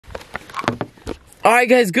Alright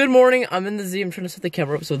guys, good morning. I'm in the Z. I'm trying to set the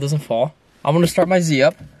camera up so it doesn't fall. I'm gonna start my Z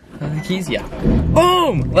up. The keys, yeah.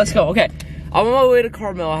 Boom! Let's go. Okay. I'm on my way to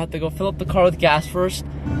Carmel. I have to go fill up the car with gas first.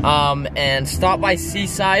 And stop by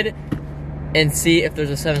Seaside and see if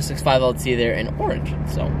there's a 765 LT there in orange.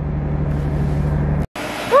 So.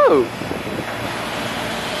 Whoa!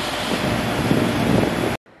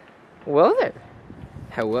 Well there.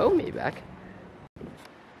 Hello, Maybach.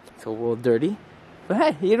 It's a little dirty.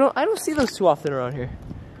 But hey, I don't see those too often around here.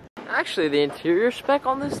 Actually, the interior spec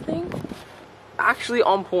on this thing, actually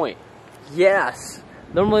on point. Yes.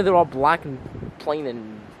 Normally they're all black and plain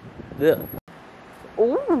and ugh.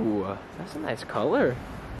 Ooh, that's a nice color.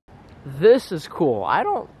 This is cool. I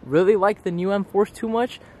don't really like the new M4s too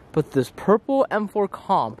much, but this purple M4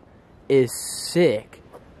 comp is sick.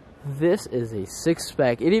 This is a sick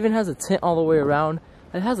spec. It even has a tint all the way around.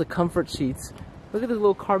 It has the comfort seats. Look at this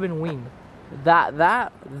little carbon wing.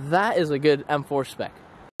 That is a good M4 spec.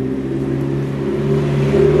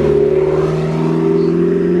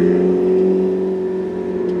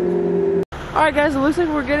 Alright guys, it looks like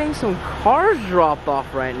we're getting some cars dropped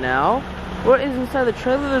off right now. What is inside the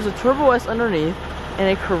trailer? There's a Turbo S underneath and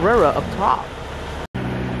a Carrera up top.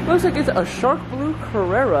 Looks like it's a Shark Blue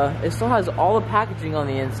Carrera. It still has all the packaging on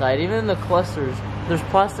the inside, even in the clusters. There's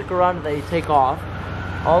plastic around it that you take off.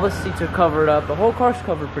 All the seats are covered up. The whole car's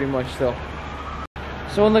covered pretty much still.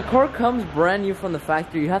 So when the car comes brand new from the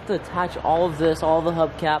factory, you have to attach all of this, all the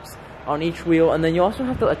hubcaps on each wheel, and then you also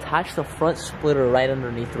have to attach the front splitter right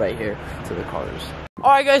underneath right here to the cars.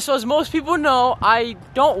 Alright guys, so as most people know, I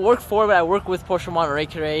don't work for, but I work with Porsche Monterey,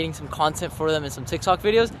 creating some content for them and some TikTok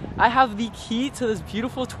videos. I have the key to this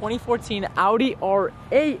beautiful 2014 Audi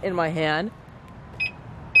R8 in my hand.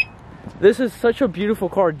 This is such a beautiful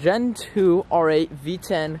car, Gen 2 R8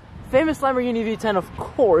 V10, famous Lamborghini V10 of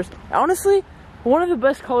course. Honestly, one of the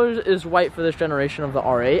best colors is white for this generation of the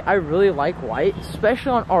R8. I really like white,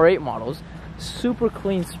 especially on R8 models. Super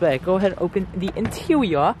clean spec. Go ahead and open the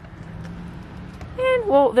interior. And,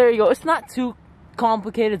 well, there you go. It's not too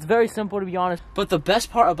complicated. It's very simple, to be honest. But the best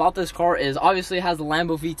part about this car is, obviously, it has the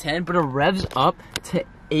Lambo V10, but it revs up to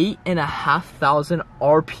 8,500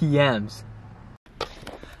 RPMs.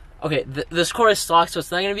 Okay, this car is stock, so it's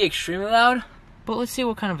not going to be extremely loud. But let's see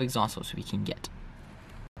what kind of exhaust notes we can get.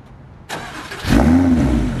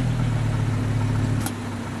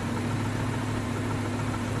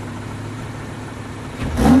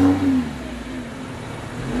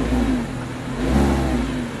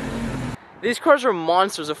 These cars are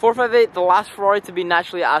monsters. A 458, the last Ferrari to be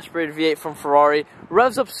naturally aspirated V8 from Ferrari.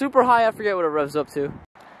 Revs up super high. I forget what it revs up to.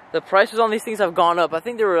 The prices on these things have gone up. I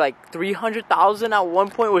think they were like 300,000 at one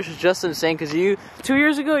point, which is just insane. Because 2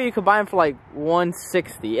 years ago, you could buy them for like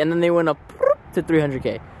 160, and then they went up to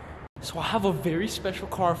 300K. So I have a very special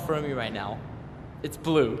car in front of me right now. It's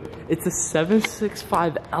blue. It's a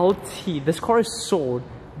 765 LT. This car is sold,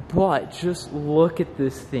 but just look at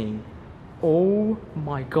this thing. Oh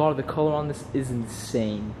my god, the color on this is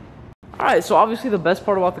insane. Alright, so obviously the best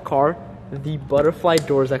part about the car, the butterfly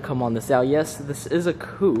doors that come on this. Now, yes, this is a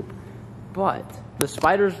coupe, but the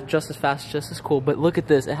Spider's just as fast, just as cool. But look at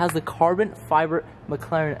this. It has the carbon fiber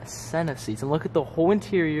Mclaren Senna seats. And look at the whole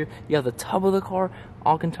interior. You have the tub of the car,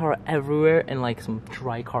 Alcantara everywhere, and like some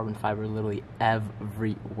dry carbon fiber literally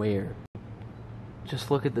everywhere. Just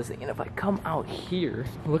look at this thing. And if I come out here,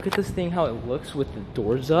 look at this thing, how it looks with the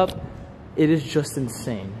doors up. It is just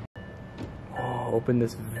insane. Oh, open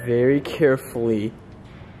this very carefully.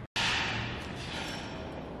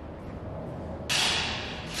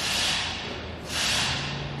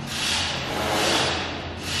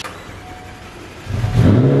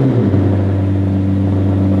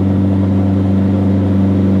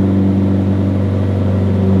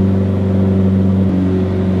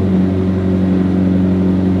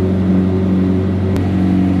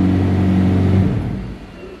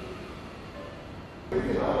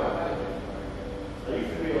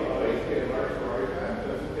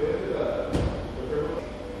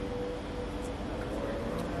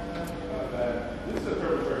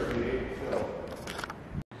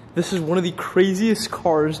 This is one of the craziest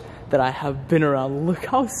cars that I have been around. Look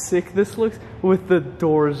how sick this looks with the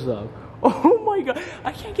doors up. Oh my god,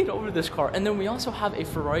 I can't get over this car. And then we also have a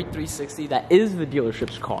Ferrari 360 that is the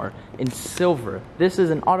dealership's car in silver. This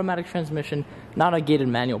is an automatic transmission, not a gated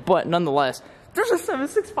manual, but nonetheless, there's a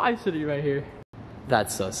 765 sitting right here.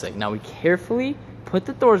 That's so sick. Now we carefully put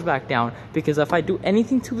the doors back down because if I do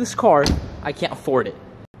anything to this car, I can't afford it.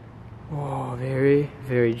 Oh, very,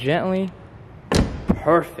 very gently.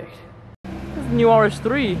 Perfect. This is the new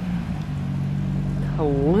RS3.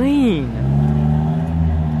 Clean.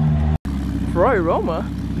 Ferrari Roma.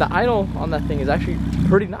 the idle on that thing is actually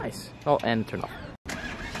pretty nice. Oh, and turn off.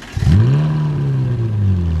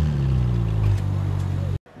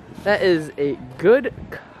 That is a good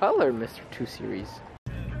color, Mr. 2 Series.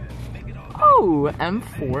 Oh,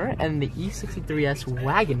 M4 and the E63S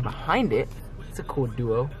wagon behind it. It's a cool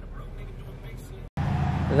duo.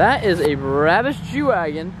 That is a Brabus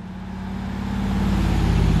G-Wagon.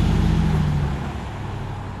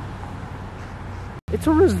 It's a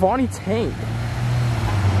Rizvani tank.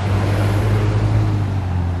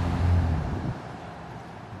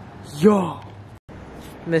 Yo!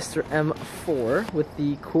 Mr. M4 with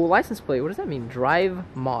the cool license plate. What does that mean? Drive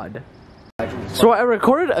mod. So I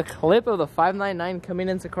recorded a clip of the 599 coming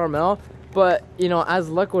into Carmel, but you know, as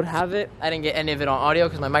luck would have it, I didn't get any of it on audio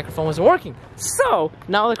because my microphone wasn't working. So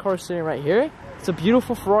now the car is sitting right here. It's a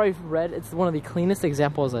beautiful Ferrari red. It's one of the cleanest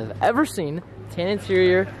examples I've ever seen. Tan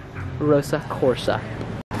interior, Rosa Corsa.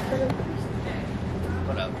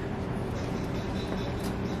 What up?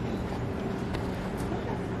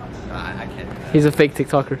 I can't do that. He's a fake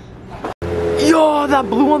TikToker. Yo, that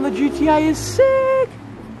blue on the GTI is sick!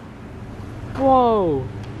 Whoa.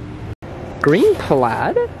 Green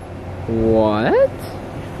plaid? What?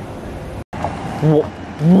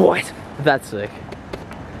 What? That's sick.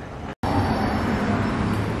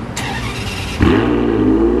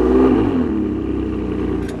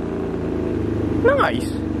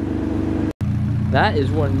 Nice. That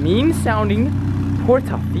is one mean sounding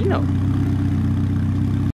Portofino.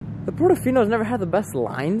 The Portofino's never had the best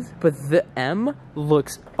lines, but the M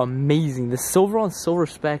looks amazing. The silver on silver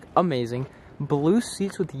spec, amazing. Blue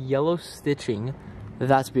seats with yellow stitching,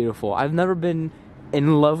 that's beautiful. I've never been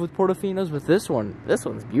in love with Portofinos, but this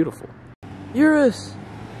one's beautiful. Urus!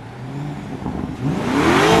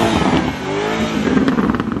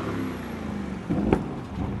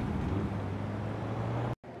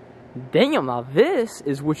 Damn, now this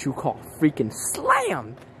is what you call freaking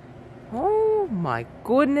slam! Oh my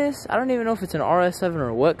goodness. I don't even know if it's an RS7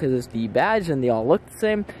 or what, because it's the badge and they all look the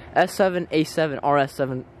same. S7, A7,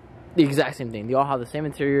 RS7, the exact same thing. They all have the same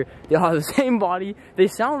interior. They all have the same body. They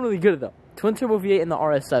sound really good though. Twin turbo V8 in the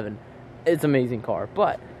RS7. It's an amazing car.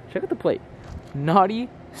 But check out the plate. Naughty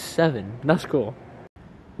 7. That's cool.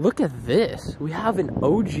 Look at this. We have an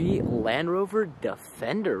OG Land Rover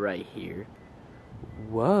Defender right here.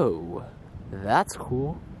 Whoa. That's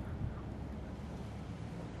cool.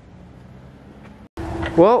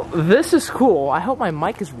 Well, this is cool. I hope my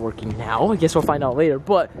mic is working now. I guess we'll find out later.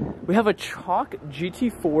 But we have a chalk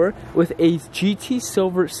GT4 with a GT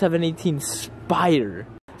Silver 718 Spider.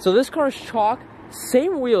 So this car is chalk.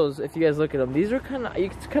 Same wheels if you guys look at them. These are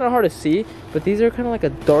it's kind of hard to see, but these are kind of like a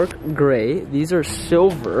dark gray. These are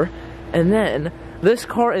silver. And then this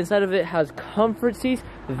car inside of it has comfort seats.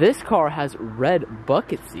 This car has red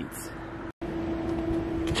bucket seats.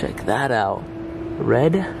 Check that out.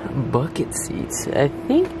 Red bucket seats. I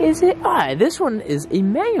think, is it? This one is a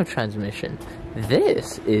manual transmission.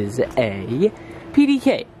 This is a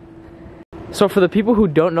PDK. So for the people who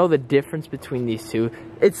don't know the difference between these two,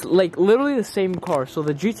 it's like literally the same car. So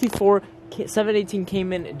the GT4 718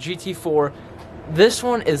 came in GT4. This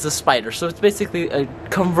one is the Spider. So it's basically a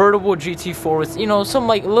convertible GT4 with, you know, some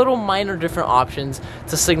like little minor different options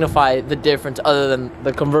to signify the difference other than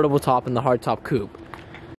the convertible top and the hardtop coupe.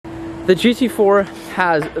 The GT4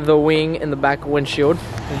 has the wing in the back windshield.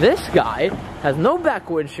 This guy has no back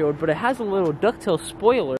windshield, but it has a little ducktail spoiler.